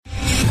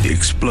The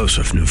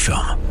explosive new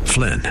film,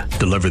 Flynn,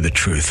 Deliver the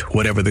Truth,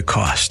 Whatever the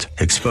Cost,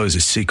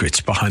 exposes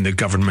secrets behind the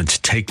government's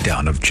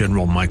takedown of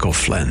General Michael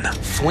Flynn.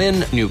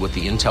 Flynn knew what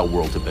the intel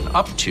world had been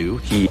up to.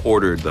 He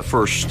ordered the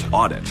first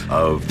audit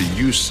of the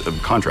use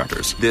of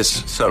contractors.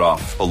 This set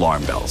off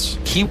alarm bells.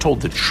 He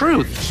told the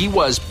truth. He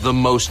was the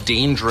most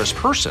dangerous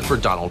person for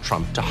Donald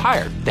Trump to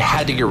hire. They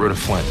had to get rid of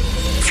Flynn.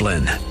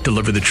 Flynn,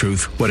 Deliver the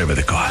Truth, Whatever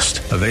the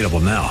Cost. Available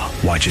now.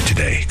 Watch it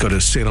today. Go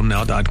to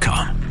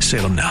salemnow.com.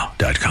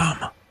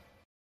 salemnow.com.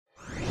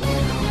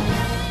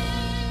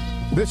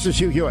 This is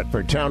Hugh Hewitt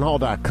for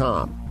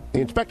townhall.com.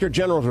 The Inspector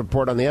General's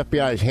report on the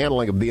FBI's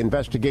handling of the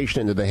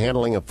investigation into the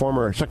handling of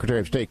former Secretary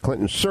of State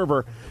Clinton's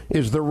server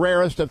is the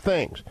rarest of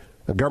things.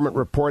 A government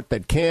report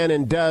that can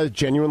and does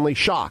genuinely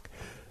shock.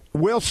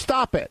 We'll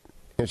stop it,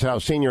 is how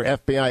senior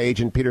FBI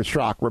agent Peter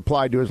Strzok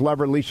replied to his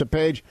lover Lisa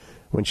Page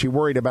when she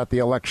worried about the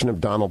election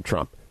of Donald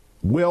Trump.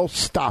 We'll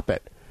stop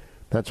it.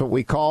 That's what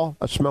we call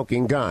a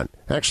smoking gun.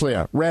 Actually,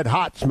 a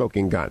red-hot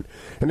smoking gun.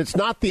 And it's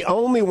not the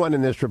only one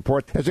in this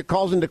report, as it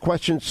calls into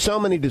question so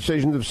many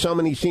decisions of so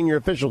many senior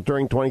officials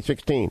during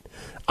 2016.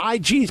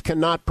 IGs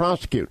cannot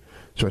prosecute,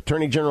 so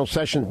Attorney General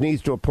Sessions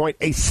needs to appoint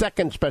a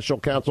second special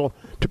counsel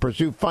to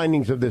pursue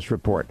findings of this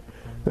report.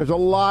 There's a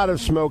lot of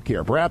smoke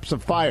here, perhaps a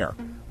fire,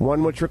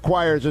 one which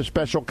requires a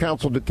special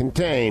counsel to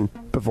contain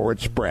before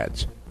it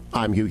spreads.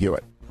 I'm Hugh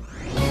Hewitt.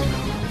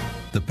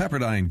 The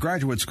Pepperdine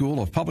Graduate School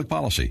of Public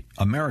Policy,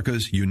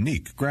 America's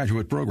unique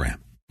graduate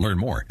program. Learn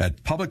more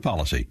at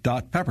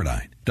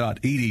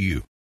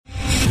publicpolicy.pepperdine.edu.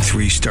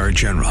 Three-star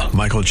General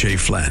Michael J.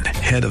 Flynn,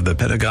 head of the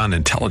Pentagon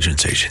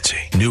Intelligence Agency,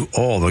 knew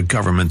all the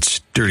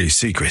government's dirty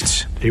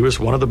secrets. He was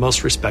one of the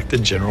most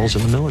respected generals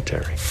in the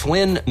military.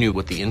 Flynn knew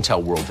what the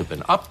intel world had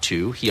been up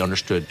to. He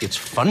understood its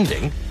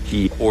funding.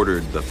 He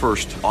ordered the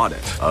first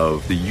audit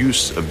of the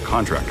use of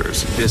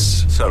contractors.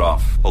 This set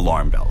off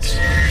alarm bells.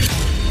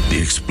 The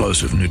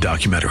explosive new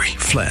documentary,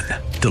 Flynn,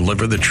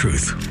 Deliver the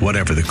Truth,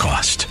 Whatever the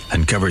Cost,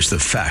 uncovers the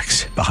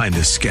facts behind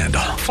this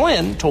scandal.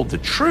 Flynn told the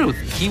truth.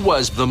 He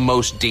was the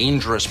most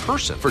dangerous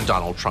person for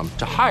Donald Trump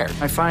to hire.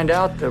 I find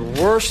out the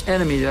worst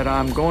enemy that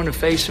I'm going to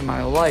face in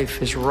my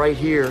life is right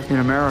here in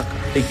America.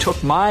 They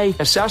took my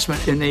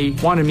assessment and they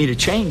wanted me to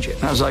change it.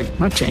 And I was like, I'm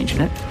not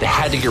changing it. They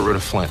had to get rid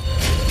of Flynn.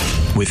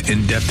 With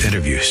in-depth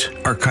interviews,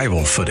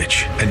 archival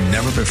footage, and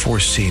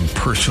never-before-seen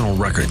personal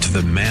records of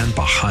the man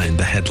behind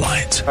the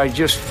headlines. I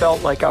just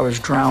felt like I was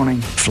drowning.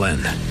 Flynn,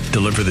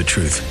 Deliver the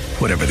Truth,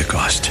 Whatever the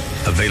Cost.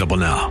 Available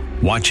now.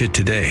 Watch it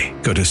today.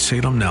 Go to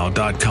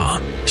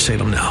salemnow.com.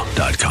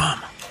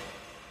 salemnow.com.